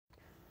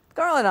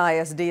Garland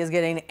ISD is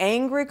getting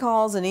angry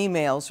calls and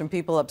emails from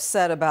people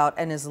upset about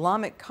an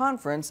Islamic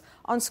conference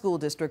on school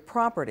district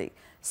property.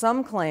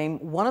 Some claim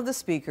one of the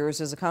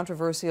speakers is a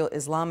controversial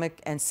Islamic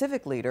and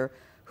civic leader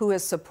who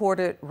has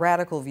supported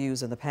radical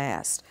views in the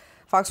past.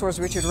 Fox 4's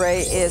Richard Ray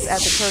is at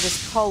the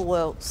Curtis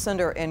Culwell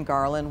Center in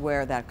Garland,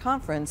 where that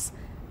conference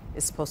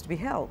is supposed to be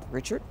held.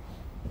 Richard?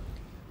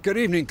 Good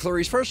evening,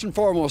 Clarice. First and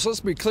foremost, let's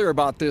be clear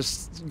about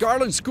this.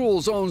 Garland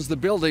Schools owns the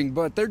building,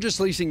 but they're just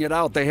leasing it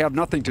out. They have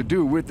nothing to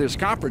do with this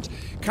conference.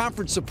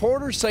 Conference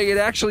supporters say it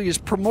actually is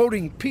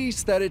promoting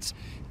peace, that it's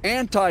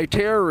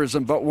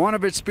anti-terrorism, but one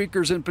of its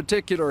speakers in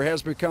particular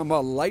has become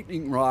a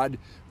lightning rod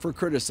for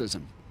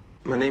criticism.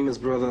 My name is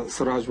Brother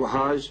Siraj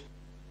Wahaj.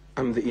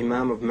 I'm the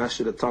Imam of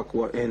Masjid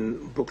al-Taqwa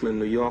in Brooklyn,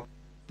 New York.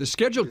 The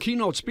scheduled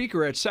keynote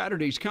speaker at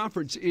Saturday's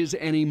conference is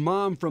an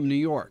imam from New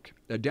York,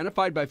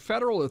 identified by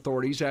federal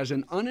authorities as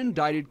an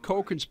unindicted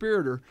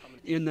co-conspirator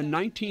in the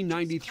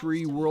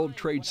 1993 World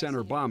Trade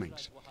Center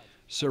bombings.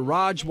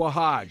 Siraj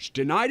Wahaj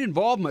denied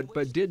involvement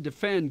but did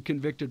defend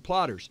convicted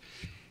plotters.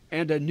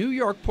 And a New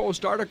York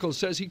Post article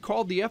says he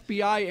called the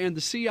FBI and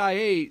the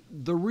CIA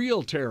the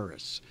real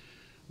terrorists.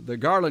 The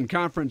Garland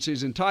Conference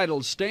is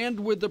entitled Stand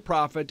with the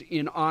Prophet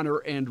in Honor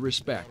and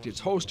Respect.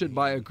 It's hosted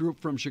by a group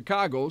from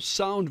Chicago,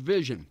 Sound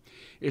Vision.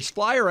 Its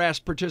flyer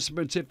asks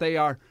participants if they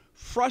are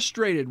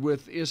frustrated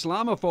with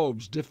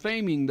Islamophobes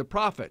defaming the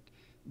Prophet,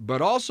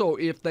 but also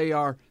if they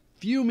are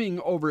fuming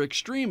over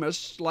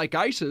extremists like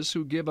ISIS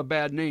who give a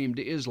bad name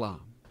to Islam.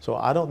 So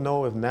I don't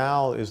know if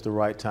now is the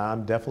right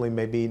time. Definitely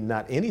maybe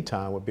not any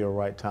time would be a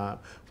right time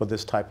for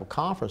this type of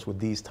conference with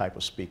these type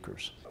of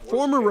speakers.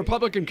 Former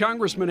Republican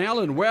Congressman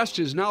Allen West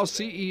is now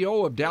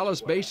CEO of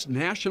Dallas-based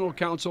National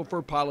Council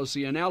for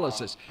Policy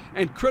Analysis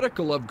and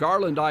critical of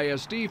Garland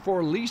ISD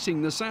for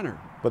leasing the center.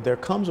 But there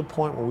comes a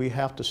point where we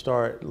have to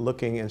start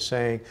looking and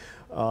saying,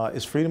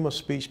 is freedom of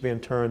speech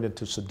being turned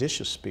into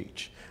seditious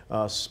speech?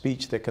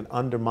 Speech that can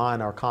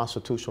undermine our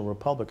constitutional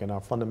republic and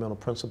our fundamental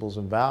principles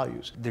and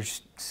values.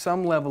 There's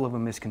some level of a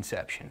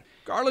misconception.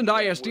 Garland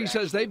ISD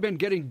says they've been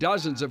getting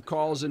dozens of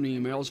calls and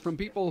emails from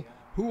people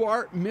who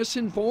are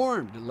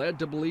misinformed, led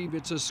to believe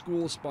it's a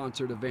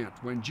school-sponsored event,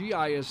 when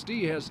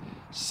GISD has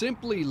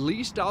simply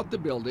leased out the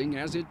building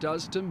as it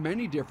does to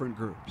many different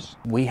groups.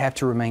 We have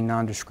to remain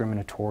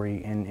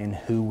non-discriminatory in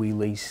who we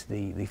lease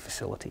the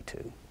facility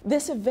to.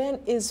 This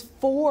event is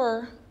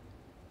for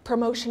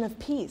promotion of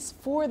peace,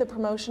 for the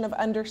promotion of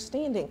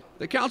understanding.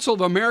 The Council of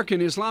American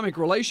Islamic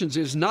Relations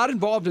is not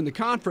involved in the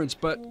conference,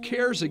 but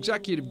CARE's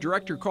executive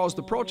director calls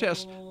the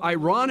protest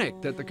ironic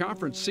that the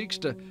conference seeks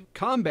to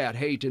combat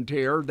hate and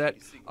terror, that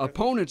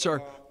opponents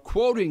are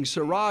quoting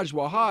Siraj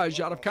Wahaj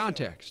out of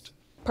context.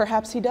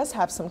 Perhaps he does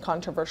have some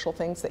controversial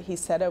things that he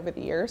said over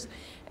the years,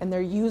 and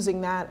they're using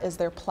that as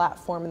their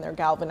platform and their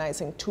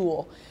galvanizing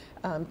tool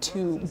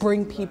to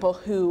bring people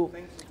who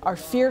are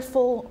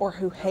fearful or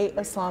who hate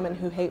Islam and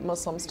who hate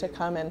Muslims to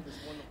come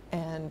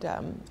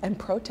and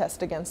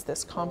protest against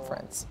this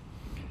conference.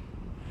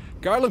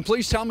 Garland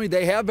police tell me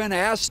they have been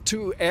asked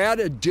to add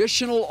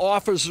additional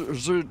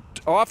officers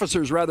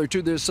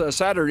to this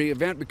Saturday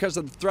event because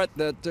of the threat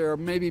that there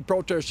may be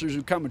protesters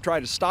who come and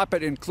try to stop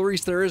it. And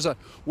Clarice, there is a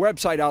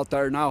website out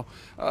there now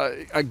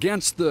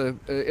against the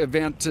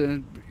event,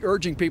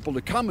 urging people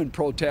to come and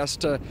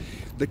protest.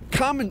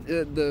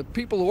 The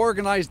people who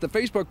organized the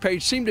Facebook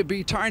page seem to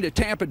be trying to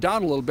tamp it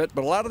down a little bit,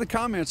 but a lot of the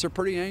comments are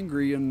pretty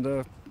angry,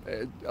 and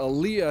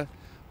Aaliyah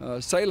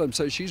Salem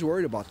says she's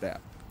worried about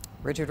that.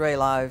 Richard Ray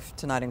live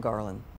tonight in Garland.